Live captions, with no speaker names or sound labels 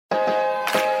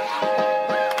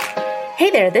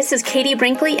there, this is Katie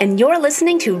Brinkley, and you're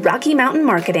listening to Rocky Mountain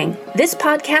Marketing. This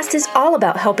podcast is all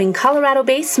about helping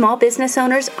Colorado-based small business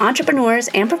owners, entrepreneurs,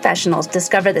 and professionals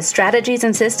discover the strategies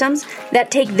and systems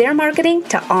that take their marketing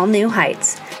to all new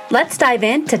heights. Let's dive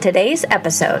into today's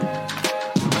episode.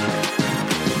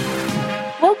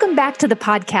 Welcome back to the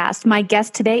podcast. My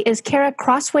guest today is Kara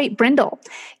Crosthwaite Brindle.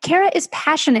 Kara is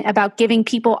passionate about giving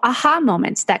people aha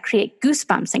moments that create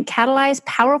goosebumps and catalyze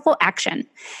powerful action.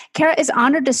 Kara is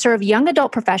honored to serve young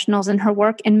adult professionals in her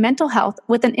work in mental health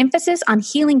with an emphasis on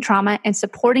healing trauma and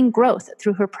supporting growth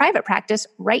through her private practice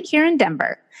right here in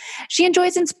Denver. She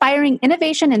enjoys inspiring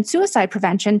innovation and suicide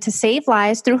prevention to save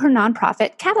lives through her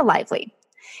nonprofit, Catalively.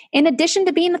 In addition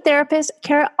to being a therapist,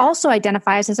 Kara also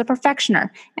identifies as a perfectioner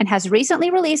and has recently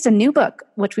released a new book,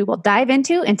 which we will dive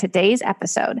into in today's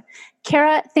episode.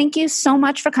 Kara, thank you so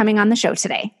much for coming on the show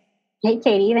today. Hey,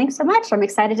 Katie, thanks so much. I'm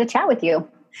excited to chat with you.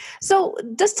 So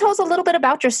just tell us a little bit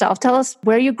about yourself. Tell us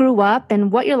where you grew up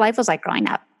and what your life was like growing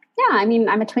up. Yeah,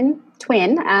 I'm a twin.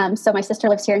 So my sister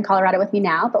lives here in Colorado with me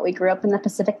now, but we grew up in the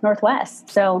Pacific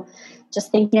Northwest. So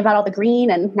just thinking about all the green,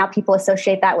 and now people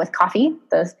associate that with coffee,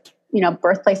 the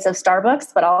birthplace of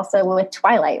Starbucks, but also with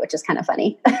Twilight, which is kind of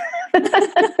funny.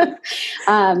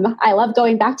 I love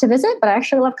going back to visit, but I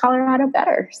actually love Colorado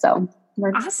better. So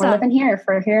we're living here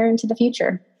into the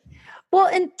future. Well,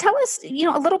 and tell us,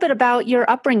 a little bit about your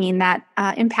upbringing that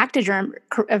impacted your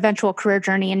eventual career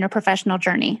journey and your professional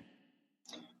journey.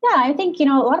 Yeah, I think, a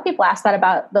lot of people ask that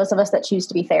about those of us that choose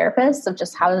to be therapists, of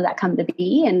just how did that come to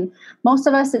be? And most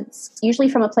of us, it's usually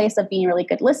from a place of being really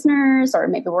good listeners, or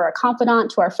maybe we're a confidant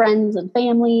to our friends and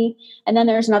family. And then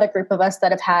there's another group of us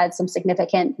that have had some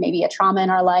significant, maybe a trauma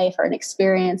in our life or an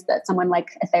experience that someone like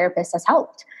a therapist has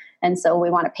helped. And so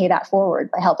we want to pay that forward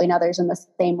by helping others in the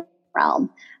same realm.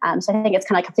 So I think it's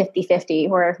kind of like a 50-50,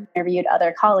 where I've interviewed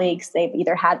other colleagues. They've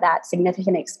either had that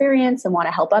significant experience and want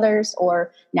to help others,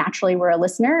 or naturally were a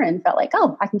listener and felt like,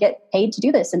 oh, I can get paid to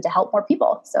do this and to help more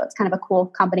people. So it's kind of a cool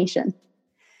combination.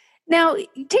 Now,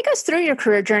 take us through your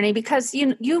career journey, because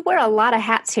you wear a lot of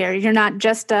hats here. You're not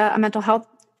just a mental health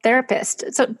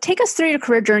therapist. So take us through your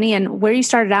career journey and where you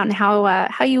started out and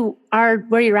how you are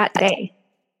where you're at today.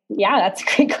 Yeah, that's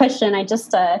a great question.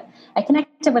 I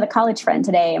connected with a college friend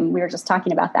today, and we were just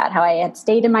talking about that, how I had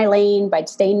stayed in my lane by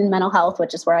staying in mental health,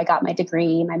 which is where I got my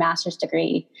degree, my master's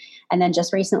degree. And then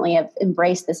just recently I've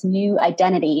embraced this new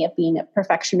identity of being a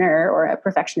perfectioner or a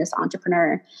perfectionist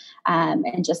entrepreneur,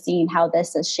 and just seeing how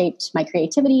this has shaped my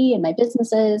creativity and my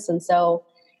businesses. And so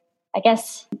I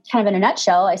guess kind of in a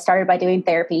nutshell, I started by doing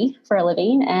therapy for a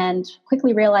living and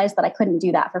quickly realized that I couldn't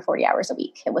do that for 40 hours a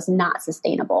week. It was not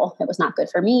sustainable. It was not good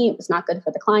for me. It was not good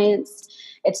for the clients.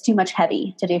 It's too much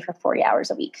heavy to do for 40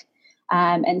 hours a week.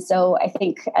 And so I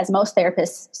think, as most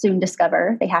therapists soon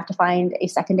discover, they have to find a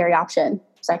secondary option,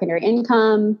 secondary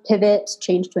income, pivot,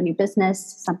 change to a new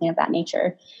business, something of that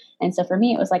nature. And so for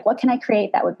me, it was like, what can I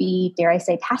create that would be, dare I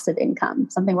say, passive income,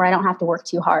 something where I don't have to work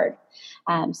too hard.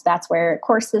 So that's where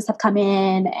courses have come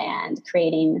in, and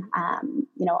creating,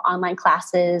 online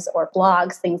classes or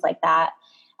blogs, things like that.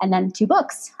 And then 2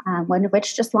 books, one of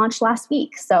which just launched last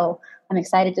week. So I'm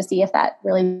excited to see if that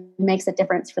really makes a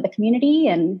difference for the community,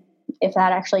 and if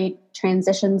that actually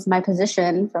transitions my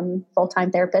position from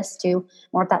full-time therapist to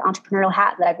more of that entrepreneurial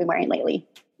hat that I've been wearing lately.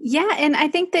 Yeah. And I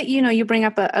think that, you bring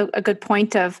up a good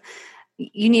point of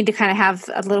you need to kind of have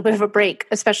a little bit of a break,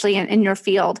 especially in your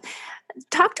field.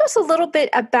 Talk to us a little bit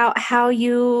about how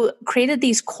you created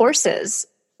these courses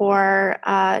for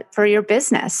your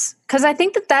business, because I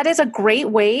think that is a great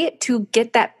way to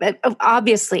get that.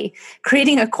 Obviously,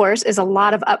 creating a course is a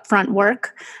lot of upfront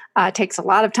work. It takes a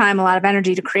lot of time, a lot of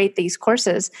energy to create these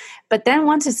courses. But then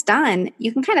once it's done,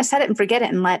 you can kind of set it and forget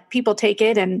it and let people take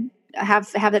it and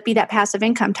have it be that passive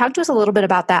income. Talk to us a little bit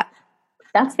about that.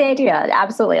 That's the idea.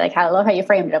 Absolutely. I love how you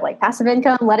framed it, of like passive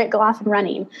income, let it go off and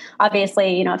running.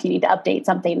 Obviously, if you need to update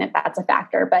something, that's a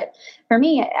factor. But for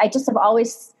me, I just have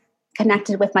always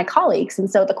connected with my colleagues. And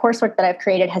so the coursework that I've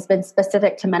created has been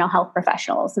specific to mental health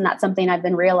professionals. And that's something I've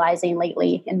been realizing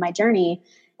lately in my journey,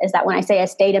 is that when I say I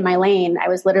stayed in my lane, I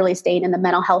was literally staying in the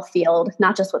mental health field,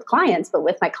 not just with clients, but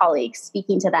with my colleagues,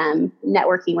 speaking to them,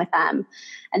 networking with them.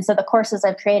 And so the courses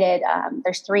I've created,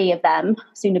 there's 3 of them,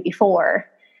 soon to be 4.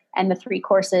 And the 3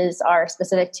 courses are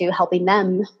specific to helping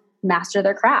them master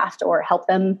their craft, or help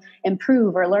them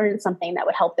improve or learn something that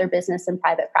would help their business and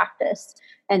private practice.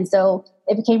 And so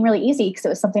it became really easy, because it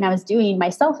was something I was doing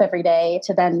myself every day,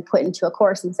 to then put into a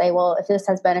course and say, well, if this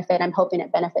has benefit, I'm hoping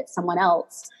it benefits someone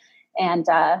else. And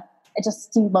it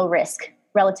just seemed low risk,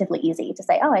 relatively easy to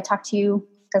say, oh, I talked to you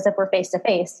as if we're face to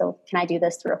face. So can I do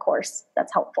this through a course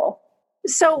that's helpful?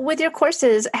 So with your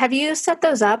courses, have you set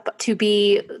those up to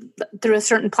be through a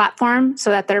certain platform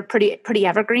so that they're pretty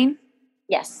evergreen?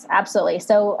 Yes, absolutely.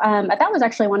 So that was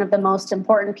actually one of the most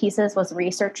important pieces was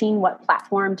researching what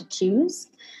platform to choose.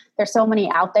 There's so many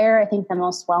out there. I think the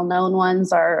most well-known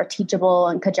ones are Teachable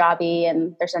and Kajabi,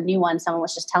 and there's a new one someone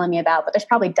was just telling me about, but there's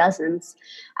probably dozens.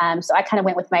 So I kind of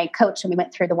went with my coach and we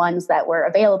went through the ones that were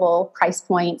available, price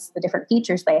points, the different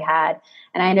features they had.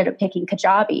 And I ended up picking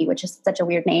Kajabi, which is such a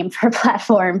weird name for a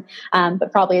platform,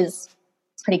 but probably is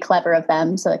pretty clever of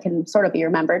them, so it can sort of be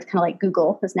remembered, kind of like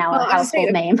Google is now a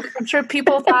household name. I'm sure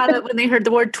people thought that when they heard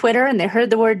the word Twitter and they heard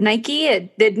the word Nike,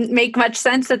 it didn't make much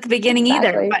sense at the beginning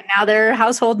either, but now they're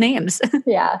household names.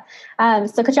 Yeah.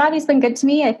 So Kajabi's been good to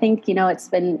me. I think, it's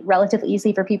been relatively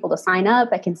easy for people to sign up.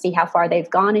 I can see how far they've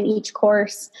gone in each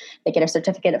course. They get a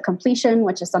certificate of completion,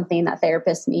 which is something that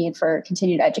therapists need for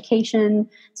continued education.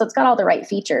 So it's got all the right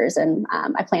features, and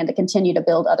I plan to continue to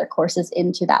build other courses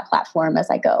into that platform as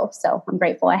I go. So I'm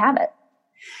grateful I have it.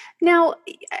 Now,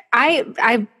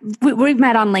 we've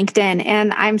met on LinkedIn,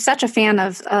 and I'm such a fan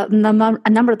of a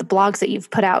number of the blogs that you've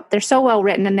put out. They're so well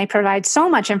written, and they provide so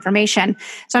much information.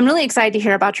 So I'm really excited to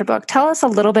hear about your book. Tell us a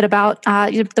little bit about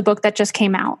the book that just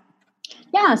came out.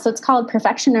 Yeah, so it's called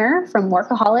Perfectioner: From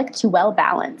Workaholic to Well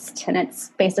Balanced. And it's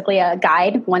basically a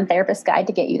guide, one therapist guide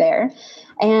to get you there.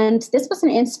 And this was an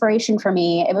inspiration for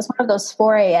me. It was one of those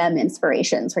 4 a.m.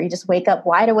 inspirations where you just wake up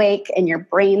wide awake and your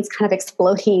brain's kind of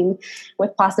exploding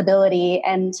with possibility.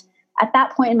 And at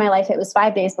that point in my life, it was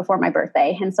 5 days before my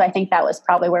birthday. And so I think that was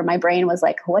probably where my brain was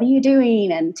like, what are you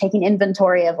doing? And taking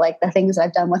inventory of like the things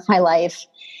I've done with my life.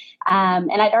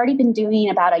 And I'd already been doing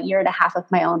about 1.5 years of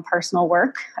my own personal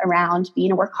work around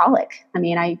being a workaholic. I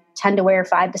mean, I tend to wear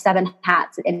 5 to 7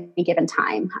 hats at any given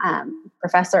time.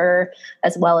 Professor,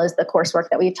 as well as the coursework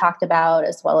that we've talked about,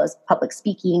 as well as public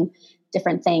speaking,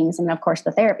 different things. And of course,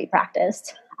 the therapy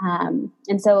practice.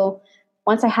 And so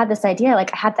once I had this idea,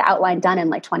 like I had the outline done in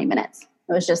like 20 minutes.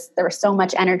 It was just, there was so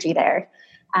much energy there.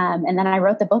 And then I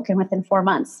wrote the book within 4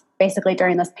 months, basically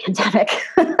during this pandemic.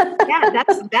 Yeah,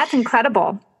 that's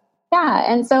incredible. Yeah.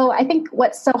 And so I think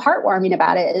what's so heartwarming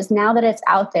about it is now that it's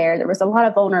out there, there was a lot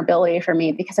of vulnerability for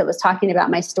me because it was talking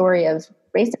about my story of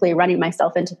basically running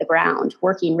myself into the ground,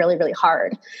 working really, really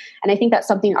hard. And I think that's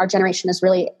something our generation has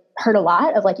really heard a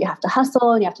lot of, like, you have to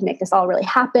hustle and you have to make this all really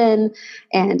happen.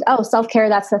 And, self-care,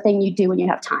 that's the thing you do when you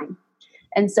have time.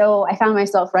 And so I found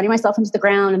myself running myself into the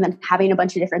ground and then having a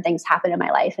bunch of different things happen in my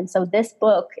life. And so this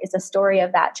book is a story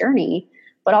of that journey,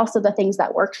 but also the things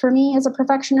that worked for me as a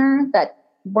perfectioner that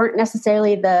weren't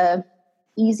necessarily the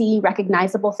easy,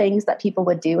 recognizable things that people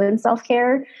would do in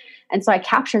self-care. And so I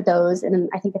captured those, and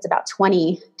I think it's about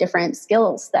 20 different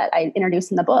skills that I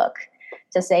introduced in the book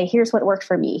to say, here's what worked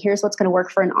for me. Here's what's going to work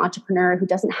for an entrepreneur who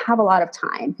doesn't have a lot of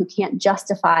time, who can't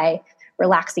justify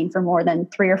relaxing for more than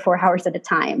 3 or 4 hours at a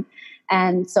time.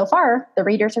 And so far, the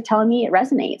readers are telling me it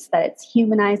resonates, that it's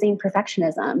humanizing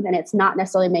perfectionism, and it's not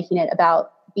necessarily making it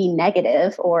about being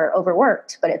negative or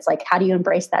overworked, but it's like, how do you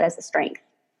embrace that as a strength?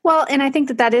 Well, and I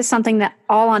think that is something that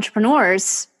all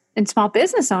entrepreneurs and small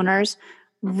business owners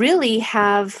really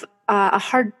have a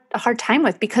hard time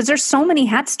with, because there's so many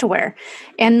hats to wear.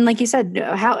 And like you said,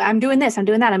 how I'm doing this, I'm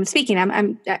doing that, I'm speaking,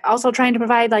 I'm also trying to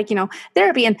provide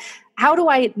therapy. And how do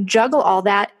I juggle all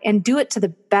that and do it to the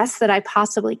best that I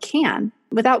possibly can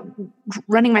without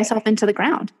running myself into the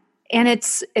ground? And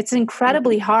it's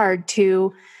incredibly hard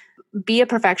to be a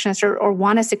perfectionist or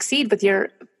want to succeed with your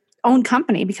own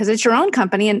company, because it's your own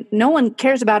company and no one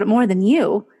cares about it more than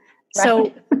you. Right.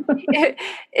 So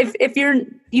if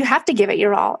you have to give it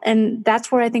your all. And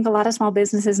that's where I think a lot of small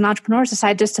businesses and entrepreneurs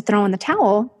decide just to throw in the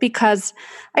towel, because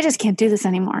I just can't do this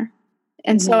anymore.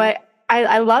 And so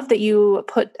I love that you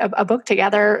put a book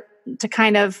together to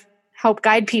kind of help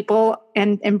guide people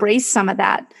and embrace some of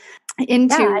that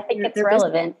into. Yeah, I think it's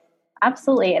relevant.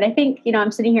 Absolutely. And I think,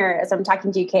 I'm sitting here as I'm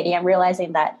talking to you, Katie, I'm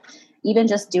realizing that even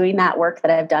just doing that work that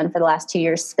I've done for the last 2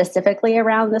 years, specifically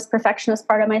around this perfectionist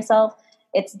part of myself,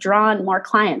 it's drawn more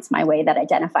clients my way that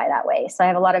identify that way. So I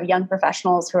have a lot of young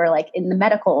professionals who are like in the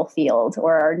medical field,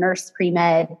 or are nurse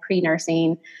pre-med,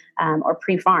 pre-nursing, or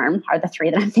pre-farm are the 3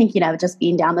 that I'm thinking of, just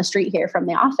being down the street here from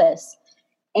the office.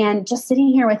 And just sitting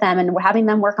here with them and having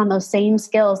them work on those same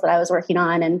skills that I was working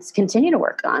on and continue to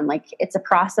work on. Like, it's a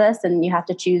process, and you have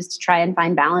to choose to try and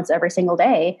find balance every single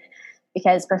day,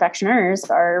 because perfectioners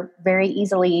are very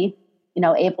easily,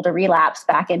 able to relapse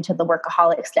back into the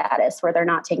workaholic status where they're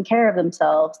not taking care of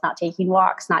themselves, not taking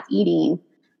walks, not eating.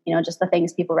 just the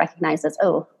things people recognize as,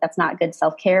 oh, that's not good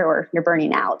self-care or you're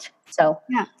burning out. So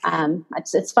yeah.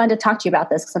 It's fun to talk to you about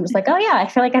this because I'm just like, oh yeah, I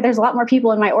feel like there's a lot more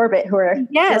people in my orbit who are.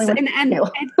 Yes. And I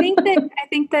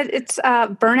think that it's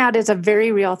burnout is a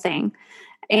very real thing.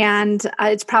 And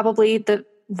it's probably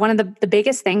one of the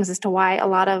biggest things as to why a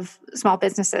lot of small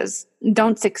businesses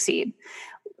don't succeed.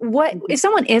 If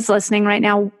someone is listening right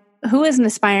now, who is an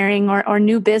aspiring or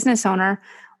new business owner,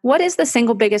 what is the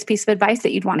single biggest piece of advice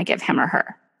that you'd want to give him or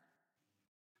her?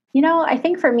 I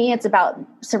think for me, it's about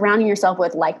surrounding yourself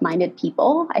with like-minded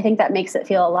people. I think that makes it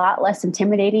feel a lot less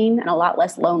intimidating and a lot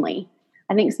less lonely.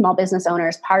 I think small business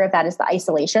owners, part of that is the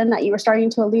isolation that you were starting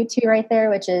to allude to right there,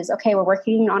 which is, okay, we're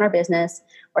working on our business.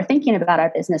 We're thinking about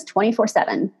our business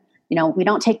 24/7. We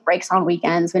don't take breaks on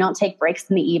weekends. We don't take breaks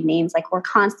in the evenings. Like, we're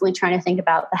constantly trying to think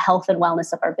about the health and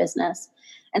wellness of our business.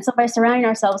 And so by surrounding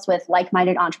ourselves with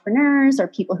like-minded entrepreneurs or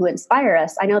people who inspire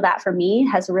us, I know that for me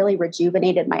has really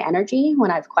rejuvenated my energy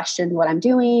when I've questioned what I'm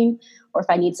doing, or if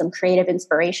I need some creative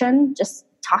inspiration, just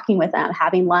talking with them,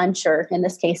 having lunch, or in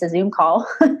this case, a Zoom call,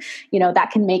 that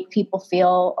can make people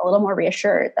feel a little more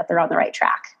reassured that they're on the right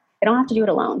track. They don't have to do it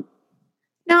alone.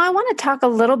 Now, I want to talk a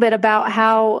little bit about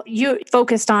how you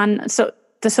focused on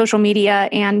the social media,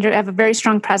 and you have a very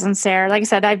strong presence there. Like I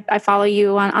said, I follow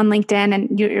you on LinkedIn,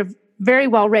 and you're very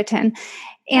well written.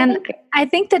 And I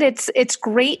think that it's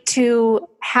great to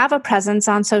have a presence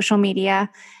on social media,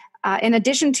 in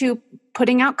addition to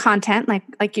putting out content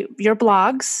like your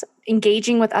blogs,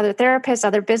 engaging with other therapists,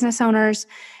 other business owners,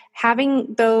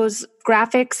 having those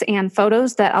graphics and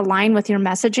photos that align with your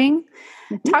messaging.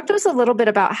 Mm-hmm. Talk to us a little bit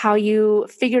about how you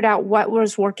figured out what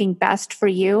was working best for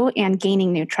you and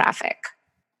gaining new traffic.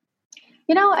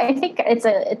 I think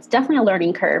it's definitely a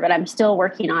learning curve, and I'm still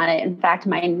working on it. In fact,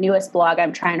 my newest blog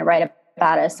I'm trying to write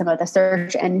about is some of the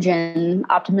search engine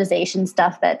optimization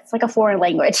stuff that's like a foreign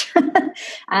language.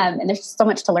 And there's so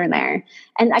much to learn there.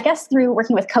 And I guess through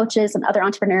working with coaches and other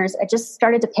entrepreneurs, I just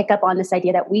started to pick up on this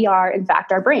idea that we are, in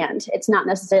fact, our brand. It's not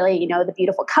necessarily, the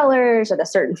beautiful colors or the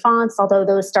certain fonts, although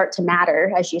those start to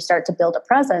matter as you start to build a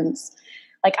presence.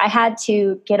 Like, I had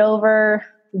to get over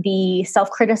the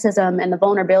self-criticism and the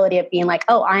vulnerability of being like,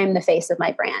 oh, I'm the face of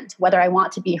my brand, whether I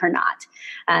want to be or not.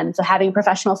 So having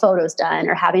professional photos done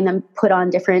or having them put on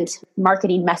different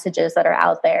marketing messages that are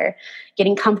out there,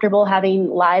 getting comfortable having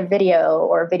live video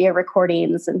or video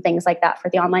recordings and things like that for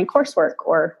the online coursework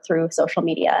or through social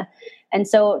media. And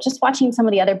so just watching some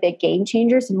of the other big game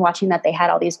changers and watching that they had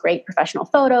all these great professional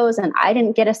photos and I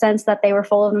didn't get a sense that they were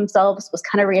full of themselves was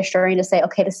kind of reassuring to say,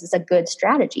 okay, this is a good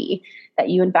strategy, that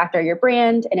you in fact are your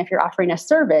brand. And if you're offering a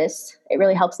service, it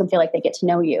really helps them feel like they get to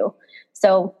know you.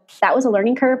 So that was a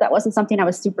learning curve. That wasn't something I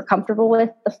was super comfortable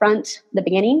with the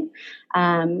beginning.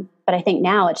 But I think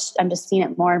now I'm just seeing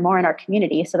it more and more in our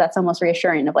community. So that's almost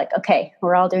reassuring of like, okay,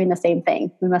 we're all doing the same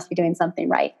thing. We must be doing something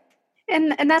right.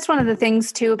 And that's one of the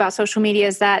things too about social media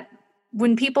is that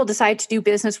when people decide to do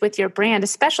business with your brand,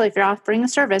 especially if you're offering a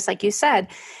service, like you said,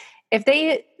 if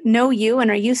they know you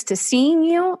and are used to seeing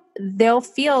you, they'll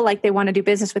feel like they want to do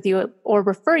business with you or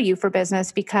refer you for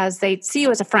business because they see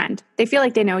you as a friend. They feel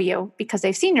like they know you because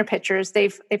they've seen your pictures.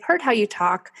 They've heard how you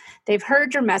talk. They've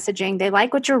heard your messaging. They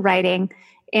like what you're writing.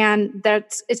 And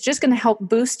it's just going to help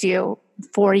boost you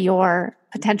for your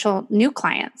potential new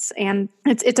clients. And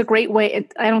it's a great way.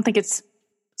 I don't think it's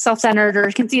self-centered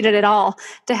or conceited at all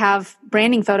to have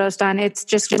branding photos done. It's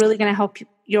just really going to help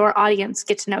your audience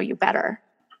get to know you better.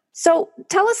 So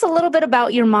tell us a little bit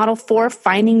about your model for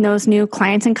finding those new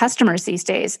clients and customers these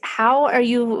days. How are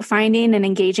you finding and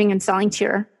engaging and selling to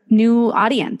your new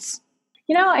audience?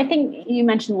 I think you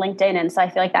mentioned LinkedIn, and so I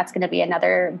feel like that's going to be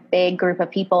another big group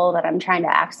of people that I'm trying to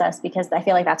access because I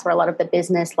feel like that's where a lot of the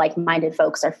business like-minded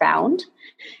folks are found.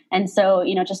 And so,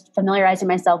 just familiarizing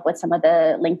myself with some of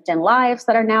the LinkedIn lives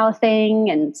that are now a thing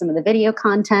and some of the video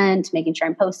content, making sure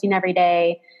I'm posting every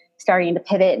day, starting to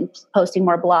pivot and posting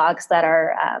more blogs that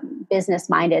are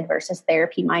business-minded versus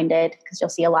therapy-minded, because you'll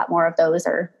see a lot more of those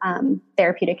are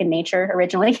therapeutic in nature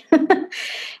originally.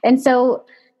 And so,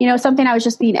 something I was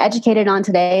just being educated on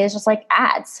today is just like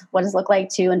ads. What does it look like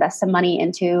to invest some money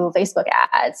into Facebook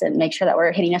ads and make sure that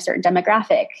we're hitting a certain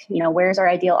demographic? Where's our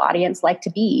ideal audience like to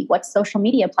be? What social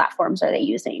media platforms are they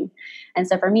using? And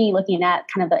so for me, looking at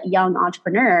kind of the young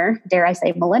entrepreneur, dare I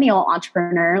say millennial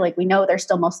entrepreneur, like we know they're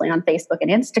still mostly on Facebook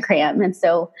and Instagram. And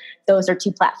so those are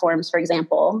two platforms, for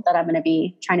example, that I'm going to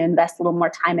be trying to invest a little more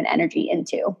time and energy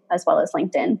into, as well as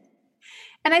LinkedIn.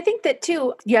 And I think that,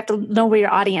 too, you have to know where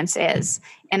your audience is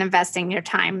and investing your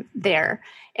time there.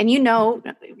 And you're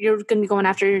going to be going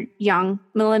after young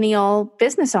millennial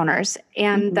business owners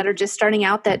and that are just starting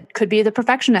out, that could be the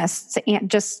perfectionists and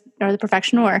just or the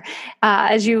perfectionor,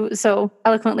 as you so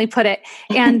eloquently put it.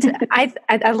 And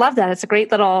I love that. It's a great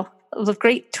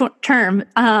term.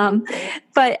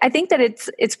 But I think that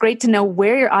it's great to know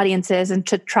where your audience is and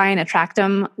to try and attract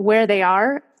them where they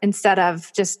are instead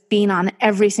of just being on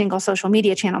every single social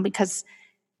media channel, because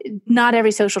not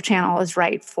every social channel is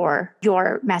right for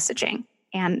your messaging.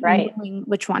 And knowing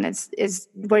which one is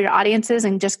where your audience is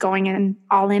and just going in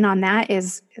all in on that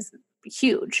is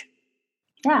huge.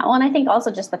 Yeah. Well, and I think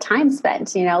also just the time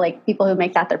spent, like people who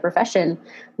make that their profession,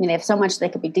 they have so much they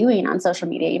could be doing on social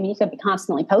media. You could be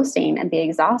constantly posting and be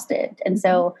exhausted. And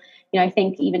so, I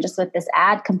think even just with this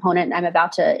ad component I'm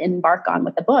about to embark on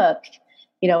with the book,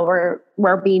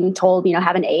 we're being told,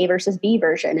 have an A versus B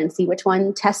version and see which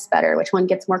one tests better, which one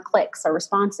gets more clicks or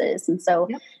responses. And so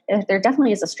there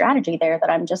definitely is a strategy there that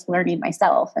I'm just learning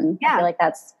myself. And I feel like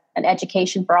that's an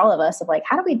education for all of us of like,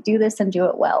 how do we do this and do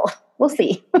it well? We'll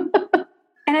see.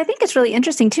 And I think it's really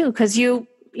interesting too, because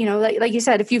like you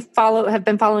said, if you have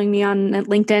been following me on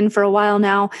LinkedIn for a while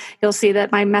now, you'll see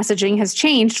that my messaging has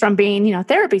changed from being,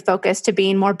 therapy focused to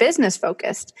being more business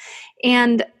focused.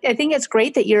 And I think it's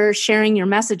great that you're sharing your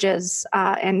messages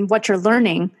and what you're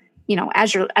learning,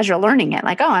 as you're learning it.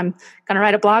 Like, oh, I'm going to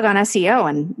write a blog on SEO,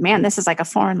 and man, this is like a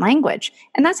foreign language.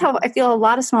 And that's how I feel a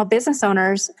lot of small business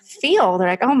owners feel. They're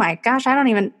like, oh my gosh, I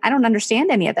don't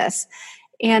understand any of this.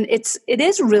 And it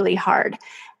is really hard.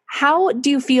 How do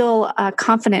you feel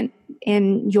confident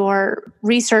in your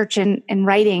research and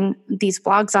writing these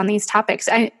blogs on these topics?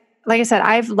 Like I said,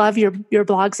 I love your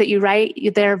blogs that you write.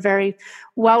 They're very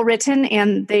well written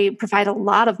and they provide a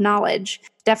lot of knowledge.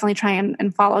 Definitely try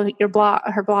and follow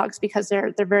her blogs because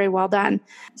they're very well done.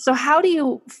 So how do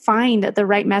you find the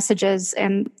right messages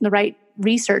and the right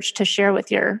research to share with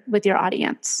your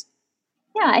audience?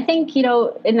 Yeah, I think,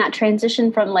 in that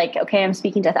transition from like, okay, I'm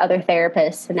speaking to other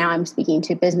therapists and now I'm speaking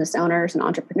to business owners and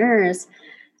entrepreneurs.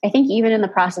 I think even in the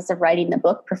process of writing the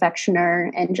book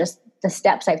Perfectioner and just the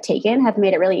steps I've taken have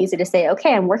made it really easy to say,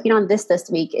 okay, I'm working on this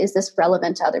week. Is this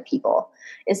relevant to other people?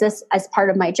 Is this, as part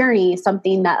of my journey,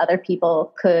 something that other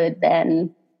people could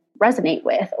then resonate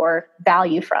with or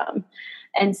value from?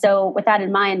 And so with that in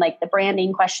mind, like the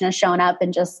branding question has shown up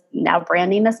and just now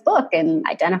branding this book and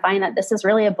identifying that this is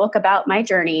really a book about my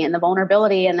journey and the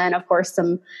vulnerability. And then of course,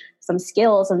 some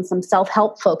skills and some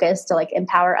self-help focus to like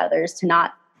empower others to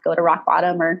not go to rock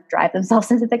bottom or drive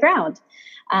themselves into the ground.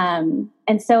 And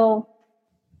so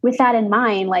with that in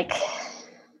mind, like,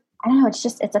 I don't know,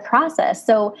 it's a process.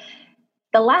 So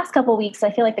the last couple of weeks,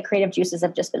 I feel like the creative juices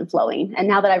have just been flowing. And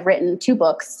now that I've written 2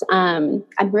 books, I'm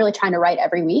really trying to write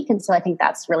every week. And so I think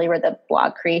that's really where the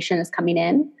blog creation is coming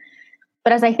in.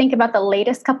 But as I think about the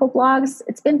latest couple blogs,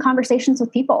 it's been conversations with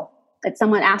people. It's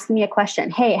someone asking me a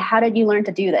question. Hey, how did you learn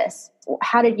to do this?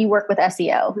 How did you work with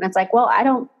SEO? And it's like, well, I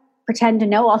don't pretend to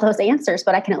know all those answers,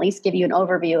 but I can at least give you an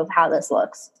overview of how this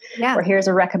looks. Yeah. Or here's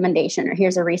a recommendation, or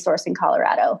here's a resource in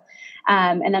Colorado.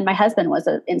 And then my husband was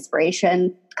an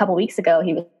inspiration. A couple of weeks ago,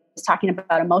 he was talking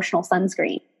about emotional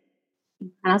sunscreen.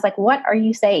 And I was like, what are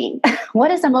you saying?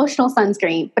 What is emotional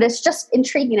sunscreen? But it's just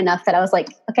intriguing enough that I was like,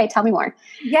 okay, tell me more.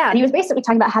 Yeah. And he was basically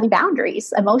talking about having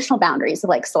boundaries, emotional boundaries, of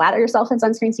like slather yourself in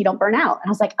sunscreen so you don't burn out. And I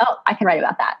was like, oh, I can write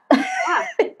about that.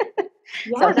 Yeah.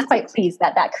 Yeah, so I was quite pleased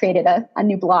that created a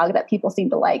new blog that people seem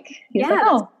to like. He was like,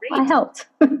 oh, I helped.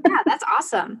 Yeah, that's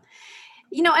awesome.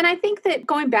 And I think that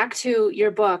going back to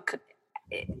your book,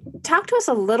 talk to us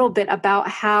a little bit about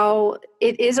how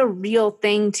it is a real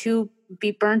thing to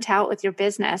be burnt out with your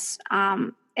business,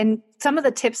 and some of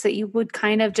the tips that you would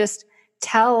kind of just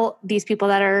tell these people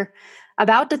that are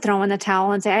about to throw in the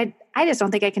towel and say, I just don't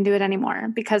think I can do it anymore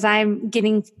because I'm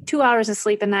getting 2 hours of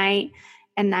sleep a night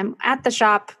and I'm at the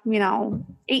shop,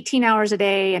 18 hours a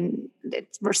day and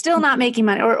we're still not making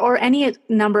money, or any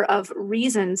number of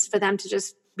reasons for them to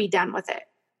just be done with it.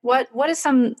 What is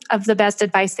some of the best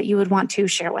advice that you would want to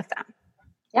share with them?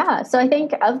 Yeah. So I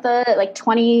think of the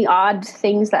 20 odd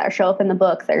things that show up in the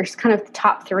book, there's kind of the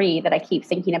top 3 that I keep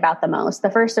thinking about the most.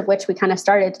 The first of which we kind of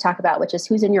started to talk about, which is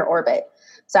who's in your orbit.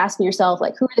 So asking yourself,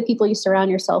 who are the people you surround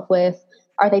yourself with?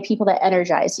 Are they people that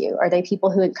energize you? Are they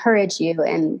people who encourage you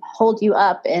and hold you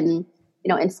up and,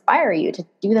 inspire you to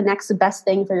do the next best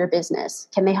thing for your business?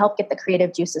 Can they help get the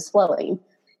creative juices flowing?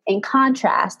 In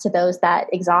contrast to those that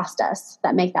exhaust us,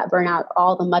 that make that burnout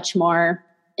all the much more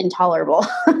intolerable,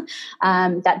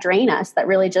 that drain us, that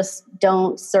really just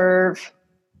don't serve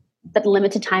the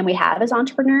limited time we have as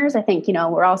entrepreneurs. I think,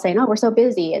 we're all saying, oh, we're so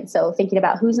busy. And so thinking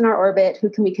about who's in our orbit, who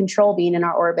can we control being in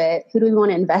our orbit, who do we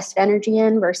want to invest energy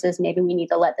in versus maybe we need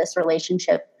to let this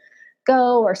relationship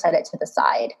go or set it to the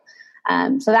side.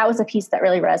 So that was a piece that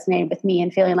really resonated with me,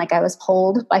 and feeling like I was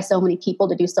pulled by so many people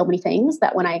to do so many things,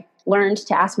 that when I learned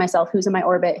to ask myself, who's in my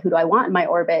orbit? Who do I want in my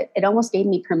orbit? It almost gave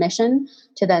me permission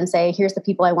to then say, here's the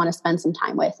people I want to spend some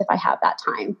time with if I have that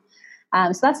time.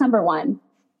 So that's number one.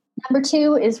 Number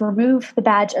two is remove the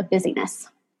badge of busyness.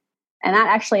 And that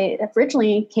actually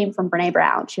originally came from Brene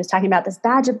Brown. She was talking about this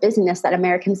badge of busyness that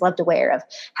Americans love to wear of,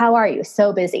 how are you?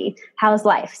 So busy. How's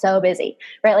life? So busy,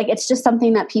 right? Like it's just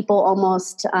something that people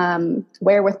almost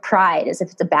wear with pride, as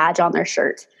if it's a badge on their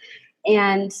shirt.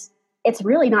 And it's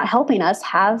really not helping us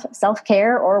have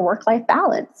self-care or work-life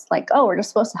balance. Like, oh, we're just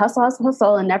supposed to hustle, hustle,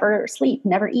 hustle, and never sleep,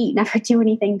 never eat, never do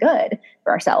anything good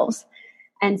for ourselves.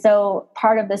 And so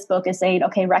part of this book is saying,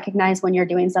 okay, recognize when you're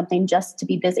doing something just to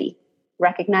be busy.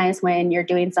 Recognize when you're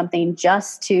doing something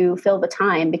just to fill the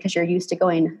time because you're used to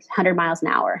going 100 miles an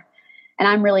hour. And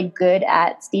I'm really good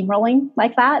at steamrolling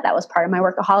like that. That was part of my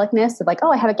workaholicness of like,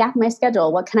 oh, I have a gap in my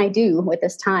schedule. What can I do with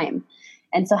this time?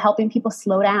 And so helping people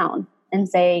slow down and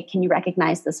say, can you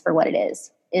recognize this for what it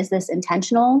is? Is this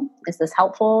intentional? Is this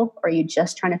helpful? Or are you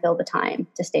just trying to fill the time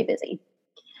to stay busy?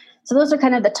 So those are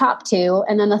kind of the top two.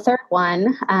 And then the third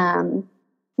one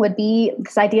would be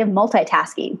this idea of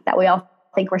multitasking that we all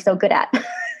think we're so good at.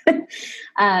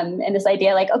 And this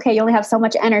idea like, okay, you only have so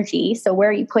much energy, so where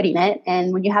are you putting it?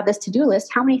 And when you have this to-do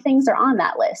list, how many things are on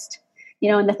that list? You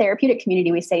know, in the therapeutic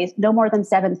community, we say no more than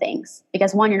 7 things,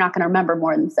 because 1, you're not going to remember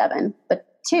more than 7, but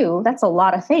 2, that's a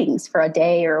lot of things for a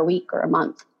day or a week or a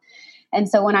month. And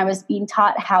so when I was being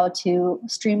taught how to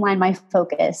streamline my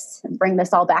focus and bring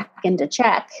this all back into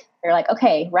check, they're like,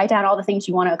 okay, write down all the things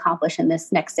you want to accomplish in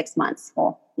this next 6 months.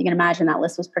 Well, you can imagine that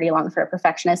list was pretty long for a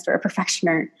perfectionist or a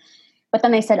perfectioner. But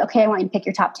then they said, okay, I want you to pick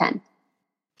your top 10.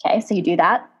 Okay, so you do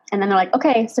that. And then they're like,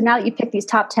 okay, so now that you pick these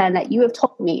top 10 that you have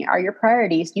told me are your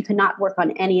priorities, you cannot work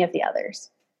on any of the others.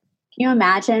 Can you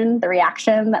imagine the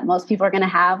reaction that most people are going to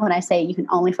have when I say you can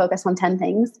only focus on 10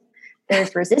 things?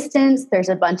 There's resistance. There's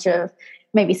a bunch of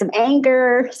maybe some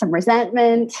anger, some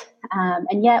resentment.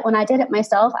 And yet when I did it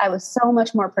myself, I was so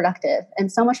much more productive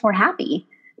and so much more happy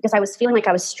because I was feeling like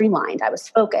I was streamlined. I was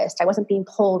focused. I wasn't being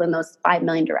pulled in those 5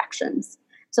 million directions.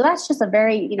 So that's just a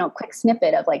very, quick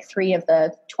snippet of like 3 of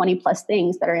the 20 plus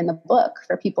things that are in the book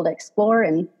for people to explore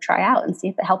and try out and see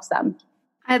if it helps them.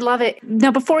 I love it.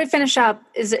 Now, before we finish up,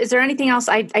 is there anything else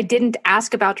I didn't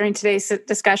ask about during today's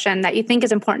discussion that you think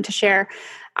is important to share?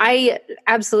 I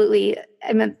absolutely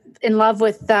am in love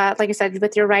with, like I said,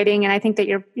 with your writing, and I think that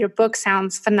your book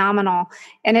sounds phenomenal,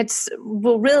 and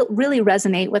will really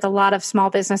resonate with a lot of small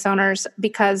business owners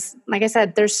because, like I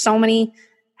said, there's so many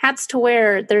hats to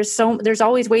wear. There's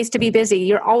always ways to be busy.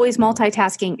 You're always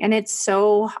multitasking, and it's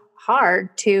so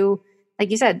hard to. Like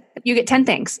you said, you get 10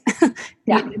 things.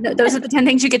 Yeah. Those are the 10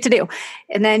 things you get to do.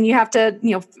 And then you have to,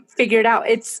 figure it out.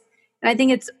 And I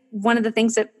think it's one of the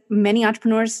things that many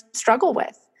entrepreneurs struggle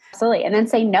with. Absolutely. And then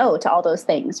say no to all those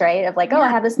things, right? Of like, I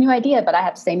have this new idea, but I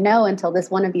have to say no until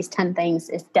this one of these 10 things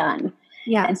is done.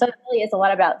 Yeah. And so it really is a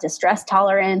lot about distress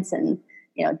tolerance and,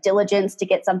 diligence to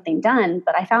get something done.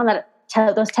 But I found that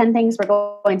those 10 things were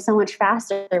going so much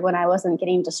faster when I wasn't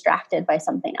getting distracted by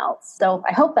something else. So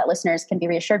I hope that listeners can be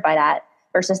reassured by that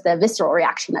versus the visceral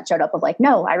reaction that showed up of like,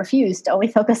 no, I refuse to only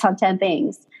focus on 10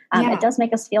 things. It does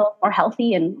make us feel more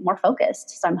healthy and more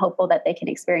focused. So I'm hopeful that they can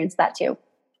experience that too.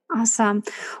 Awesome.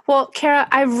 Well, Kara,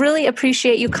 I really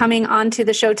appreciate you coming on to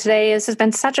the show today. This has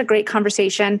been such a great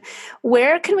conversation.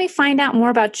 Where can we find out more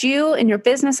about you and your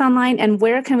business online, and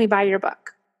where can we buy your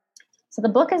book? So the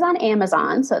book is on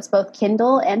Amazon. So it's both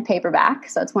Kindle and paperback.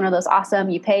 So it's one of those awesome,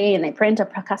 you pay and they print a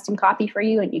custom copy for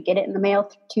you and you get it in the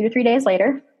mail 2 to 3 days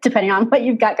later, depending on what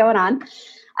you've got going on.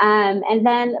 And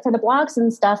then for the blogs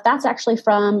and stuff, that's actually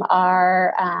from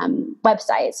our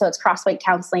website. So it's Crossweight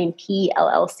Counseling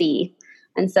PLLC.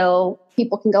 And so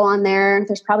people can go on there.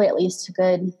 There's probably at least a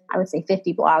good, I would say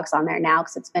 50 blogs on there now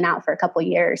because it's been out for a couple of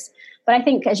years. But I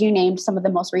think, as you named, some of the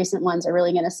most recent ones are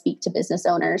really going to speak to business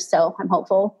owners. So I'm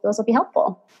hopeful those will be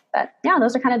helpful. But yeah,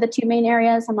 those are kind of the 2 main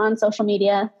areas. I'm on social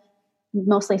media,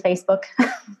 mostly Facebook,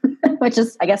 which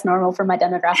is, I guess, normal for my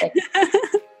demographic.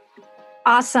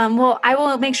 Awesome. Well, I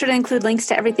will make sure to include links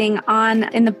to everything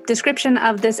in the description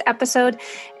of this episode.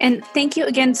 And thank you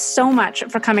again so much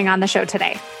for coming on the show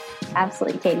today.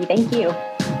 Absolutely, Katie. Thank you.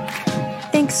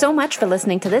 Thanks so much for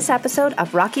listening to this episode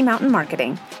of Rocky Mountain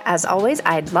Marketing. As always,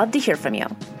 I'd love to hear from you.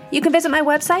 You can visit my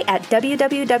website at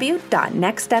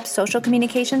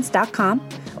www.nextstepsocialcommunications.com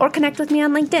or connect with me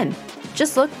on LinkedIn.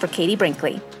 Just look for Katie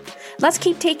Brinkley. Let's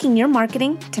keep taking your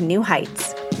marketing to new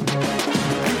heights.